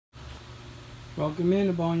Welcome in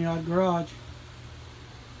the Boneyard Garage.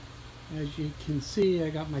 As you can see, I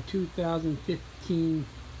got my 2015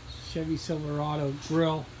 Chevy Silverado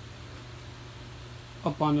grill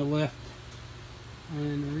up on the lift,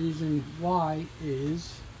 and the reason why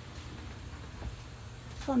is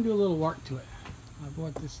I'm going to do a little work to it. I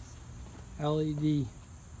bought this LED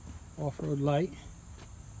off-road light.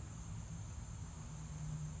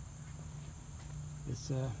 It's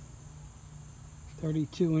a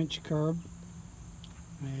 32-inch curb,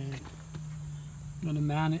 and I'm going to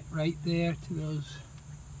mount it right there to those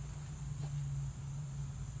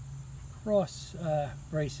cross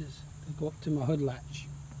braces that go up to my hood latch,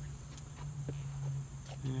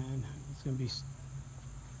 and it's going to be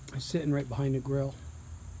sitting right behind the grill.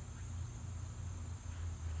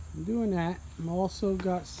 I'm doing that. I've also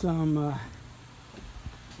got some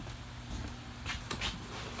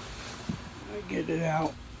get it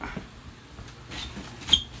out.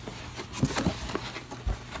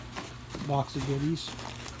 Box of goodies.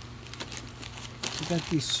 I got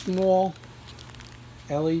these small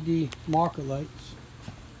LED marker lights,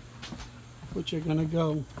 which are going to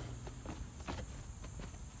go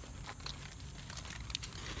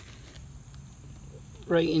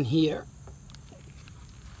right in here.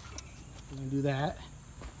 I'm going to do that.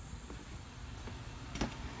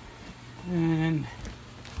 And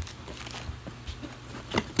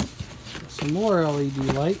some more LED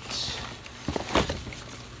lights.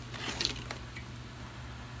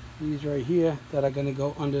 These right here that are going to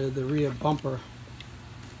go under the rear bumper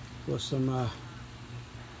with some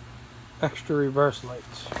extra reverse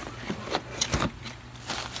lights.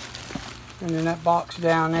 And in that box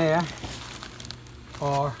down there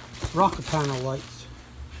are rocker panel lights.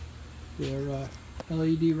 They're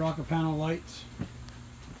LED rocker panel lights,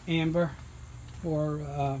 amber for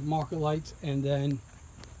marker lights, and then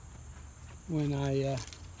when I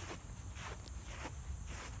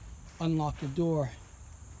unlock the door,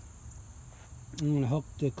 I'm going to hook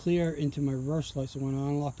the clear into my reverse light, so when I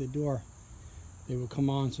unlock the door they will come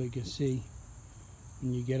on so you can see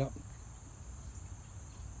when you get up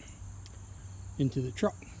into the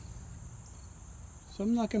truck. So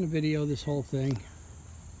I'm not going to video this whole thing.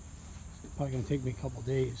 It's probably going to take me a couple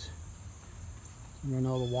days to run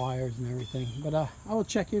all the wires and everything, but I will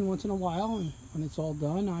check in once in a while, and when it's all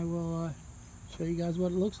done I will show you guys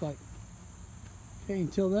what it looks like. Okay,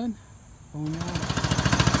 until then, boneyard.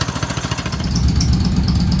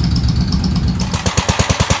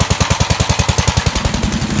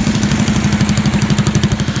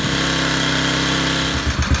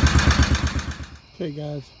 Okay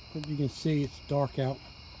guys, hope you can see it's dark out,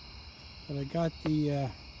 but I got the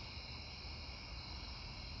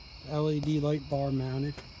LED light bar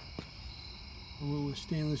mounted with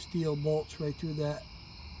stainless steel bolts right through that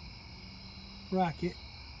bracket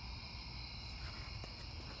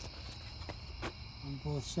on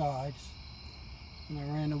both sides, and I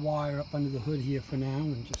ran the wire up under the hood here for now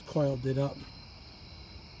and just coiled it up.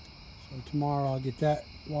 So tomorrow I'll get that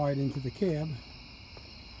wired into the cab.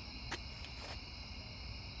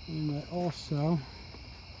 And I also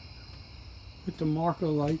put the marker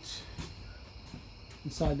lights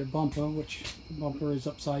inside the bumper, which the bumper is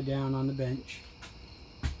upside down on the bench.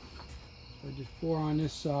 So I did 4 on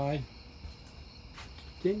this side.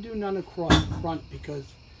 Didn't do none across the front because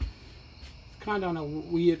it's kind of on a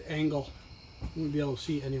weird angle. You won't be able to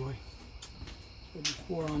see it anyway. So I did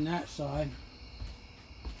 4 on that side.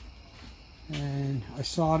 And I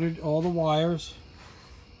soldered all the wires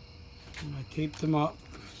and I taped them up.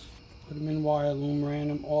 Put them in wire loom, ran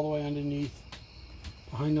them all the way underneath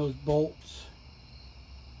behind those bolts,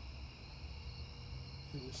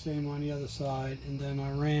 and the same on the other side, and then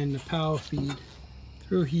I ran the power feed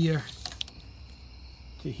through here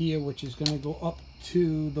to here, which is going to go up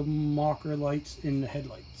to the marker lights in the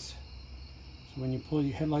headlights. So when you pull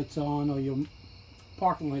your headlights on or your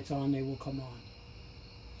parking lights on, they will come on.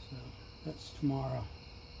 So that's tomorrow.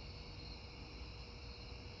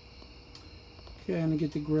 Okay, I'm going to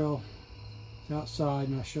get the grill outside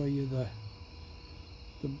and I'll show you the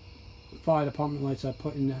fire department lights I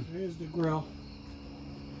put in there. Here's the grill,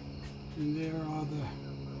 and there are the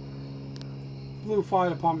blue fire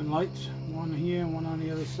department lights, one here and one on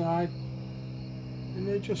the other side, and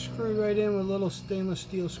they're just screwed right in with little stainless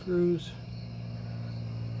steel screws,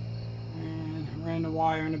 and ran the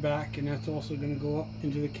wire in the back, and that's also going to go up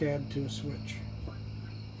into the cab to a switch.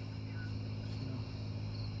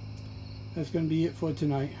 That's going to be it for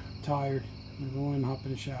tonight. I'm tired. I'm going to go in and hop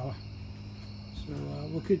in the shower. So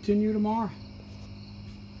we'll continue tomorrow.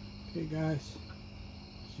 Okay guys,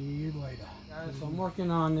 see you later. Guys, I'm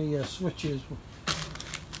working on the switches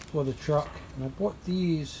for the truck, and I bought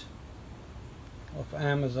these off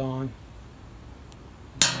Amazon.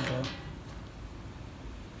 And,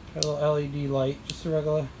 got a little LED light, just a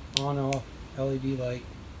regular on-off LED light.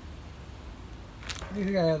 I think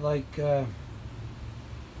I got like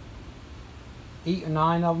 8 or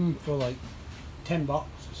 9 of them for like $10 or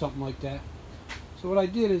something like that. So what I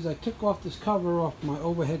did is I took off this cover off my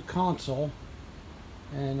overhead console,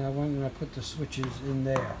 and I went and I put the switches in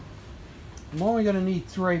there. I'm only going to need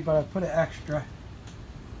 3, but I put an extra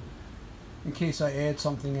in case I add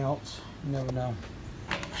something else. You never know.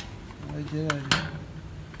 What I did, I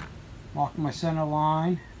marked my center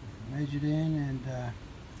line, measured in, and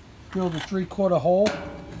drilled a 3/4 hole,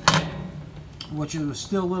 which was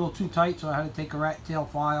still a little too tight, so I had to take a rat tail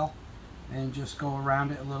file and just go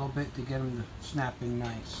around it a little bit to get them to snap in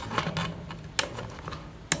nice.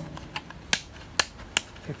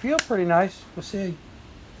 They feel pretty nice. We'll see.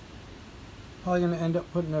 Probably going to end up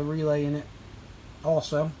putting a relay in it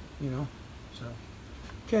also, you know. So,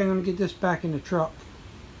 okay, I'm going to get this back in the truck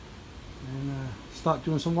and start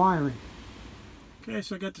doing some wiring. Okay,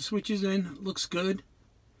 so I got the switches in. Looks good.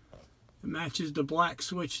 It matches the black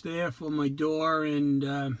switch there for my door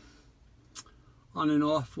and on and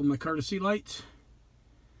off for my courtesy lights.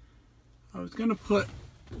 I was going to put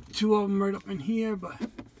 2 of them right up in here, but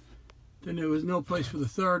then there was no place for the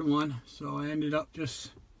 3rd one, so I ended up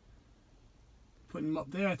just putting them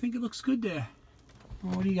up there. I think it looks good there.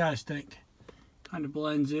 Well, what do you guys think? Kind of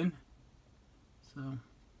blends in. So,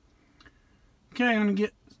 okay, I'm going to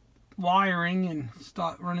get wiring and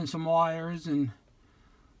start running some wires, and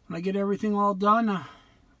when I get everything all done,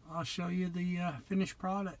 I'll show you the finished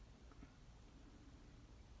product.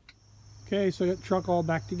 Okay, so I got the truck all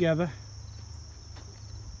back together.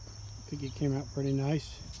 I think it came out pretty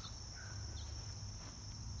nice.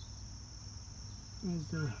 There's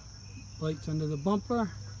the lights under the bumper.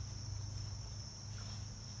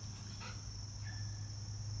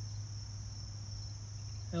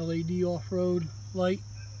 LED off-road light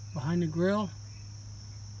behind the grill.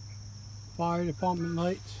 Fire department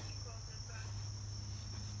lights.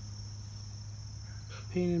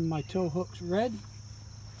 Painted my tow hooks red.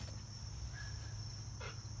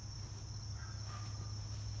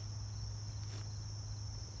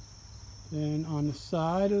 Then on the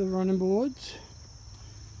side of the running boards,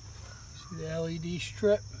 see the LED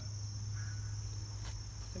strip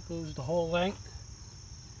that goes the whole length,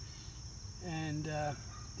 and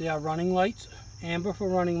they are running lights, amber for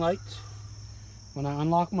running lights. When I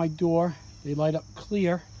unlock my door, they light up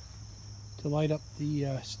clear to light up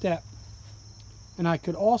the step. And I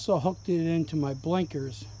could also hook it into my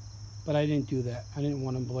blinkers, but I didn't do that. I didn't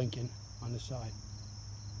want them blinking on the side.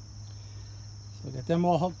 So I got them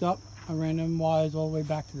all hooked up. I ran them wires all the way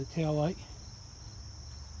back to the tail light.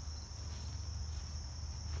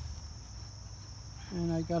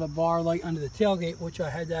 And I got a bar light under the tailgate, which I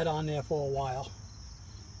had that on there for a while.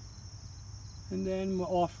 And then we're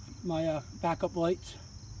off my backup lights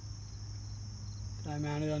that I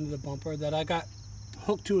mounted under the bumper that I got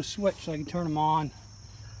hooked to a switch so I can turn them on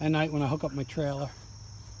at night when I hook up my trailer.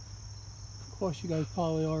 Of course, you guys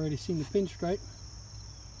probably already seen the pinstripe.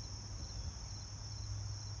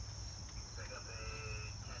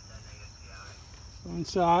 So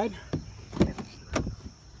inside,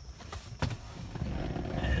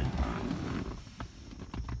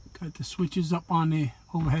 got the switches up on the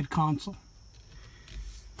overhead console.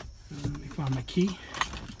 Let me find my key.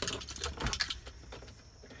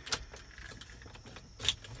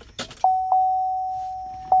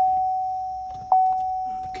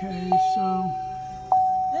 Okay, so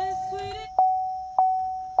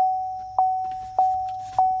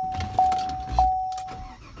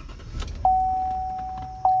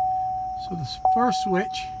this first switch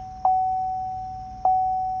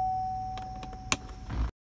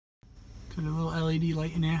got a little LED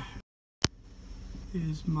light in there.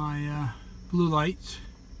 Is my blue lights.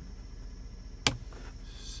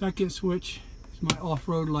 Second switch is my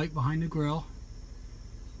off-road light behind the grill.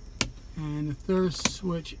 And the third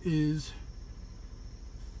switch is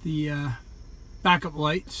the backup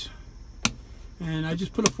lights. And I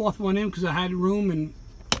just put a 4th one in because I had room and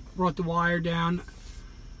brought the wire down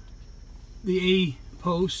the A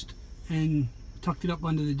post and tucked it up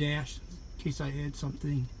under the dash in case I had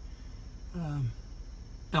something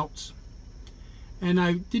else. And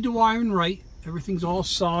I did the wiring right. Everything's all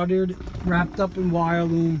soldered, wrapped up in wire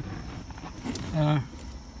loom. I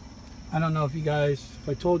don't know if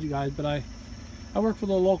I told you guys, but I work for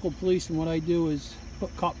the local police, and what I do is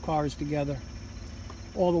put cop cars together.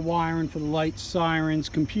 All the wiring for the lights, sirens,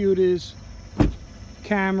 computers,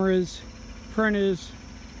 cameras, printers.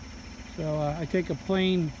 So I take a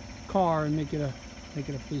plain car and make it a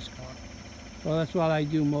police car. Well, that's what I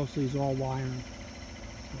do mostly, is all wiring.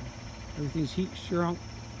 So everything's heat shrunk,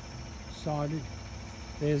 soldered.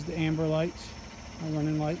 There's the amber lights, my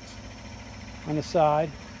running lights on the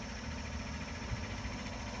side.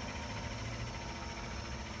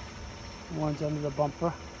 One's under the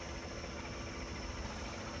bumper.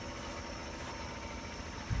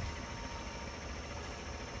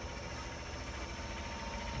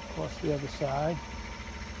 Plus the other side.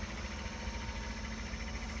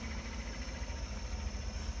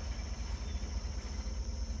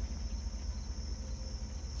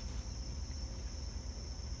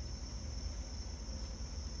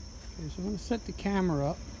 Okay, so I'm going to set the camera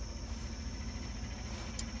up,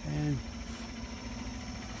 and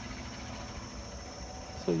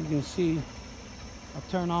so you can see, I'll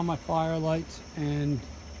turn on my fire lights and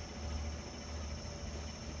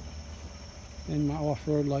my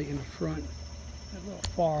off-road light in the front. A little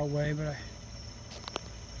far away, but I'm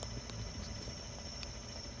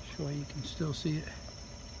sure you can still see it.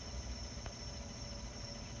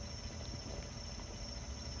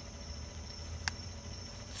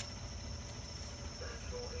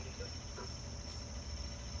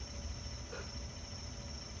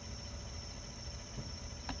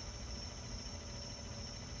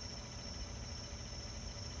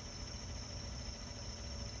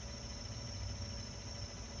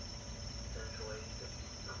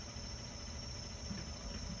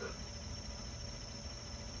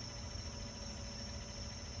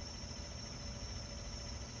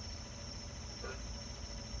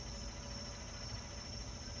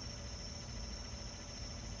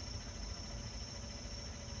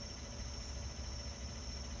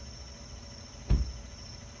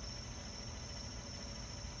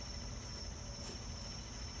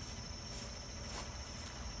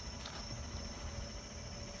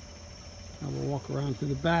 I will walk around to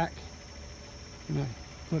the back, and I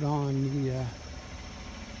put on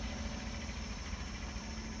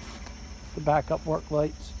the backup work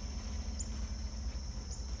lights.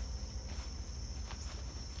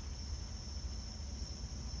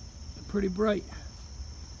 They're pretty bright.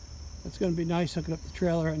 That's going to be nice hooking up the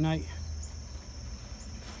trailer at night.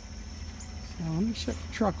 So let me shut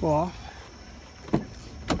the truck off.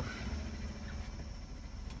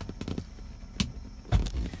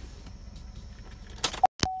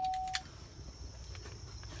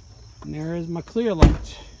 And there is my clear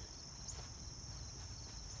light.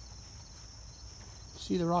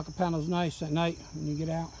 See, the rocker panel's nice at night when you get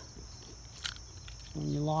out.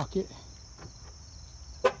 When you lock it.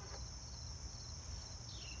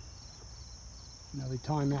 Now they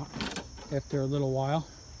time out after a little while.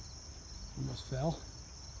 Almost fell.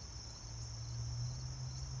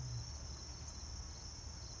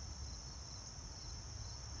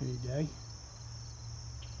 Any day.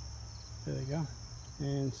 There they go.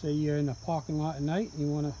 And say you're in a parking lot at night and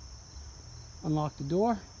you want to unlock the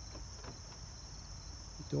door.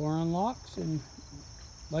 The door unlocks and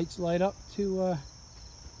lights light up to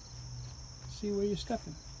see where you're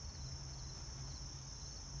stepping.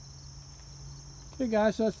 Okay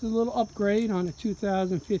guys, so that's the little upgrade on a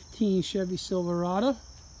 2015 Chevy Silverado.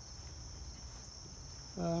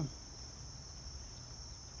 I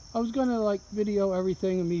was gonna like video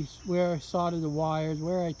everything of me, where I soldered the wires,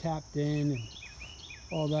 where I tapped in, and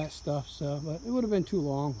all that stuff. So, but it would have been too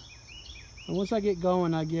long. And once I get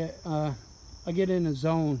going, I get in a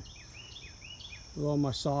zone with all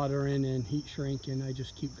my soldering and heat shrinking. I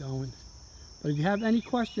just keep going. But if you have any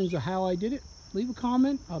questions of how I did it, leave a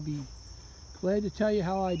comment. I'll be glad to tell you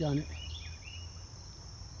how I done it.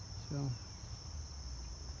 So,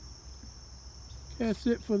 okay, that's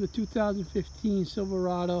it for the 2015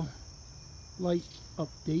 Silverado light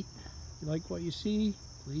update. If you like what you see,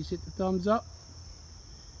 please hit the thumbs up.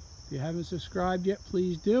 If you haven't subscribed yet,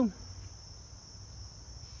 please do.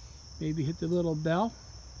 Maybe hit the little bell.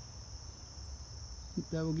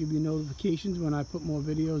 That will give you notifications when I put more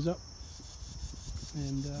videos up.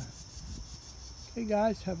 And okay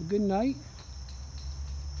guys, have a good night.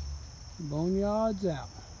 Boneyards out.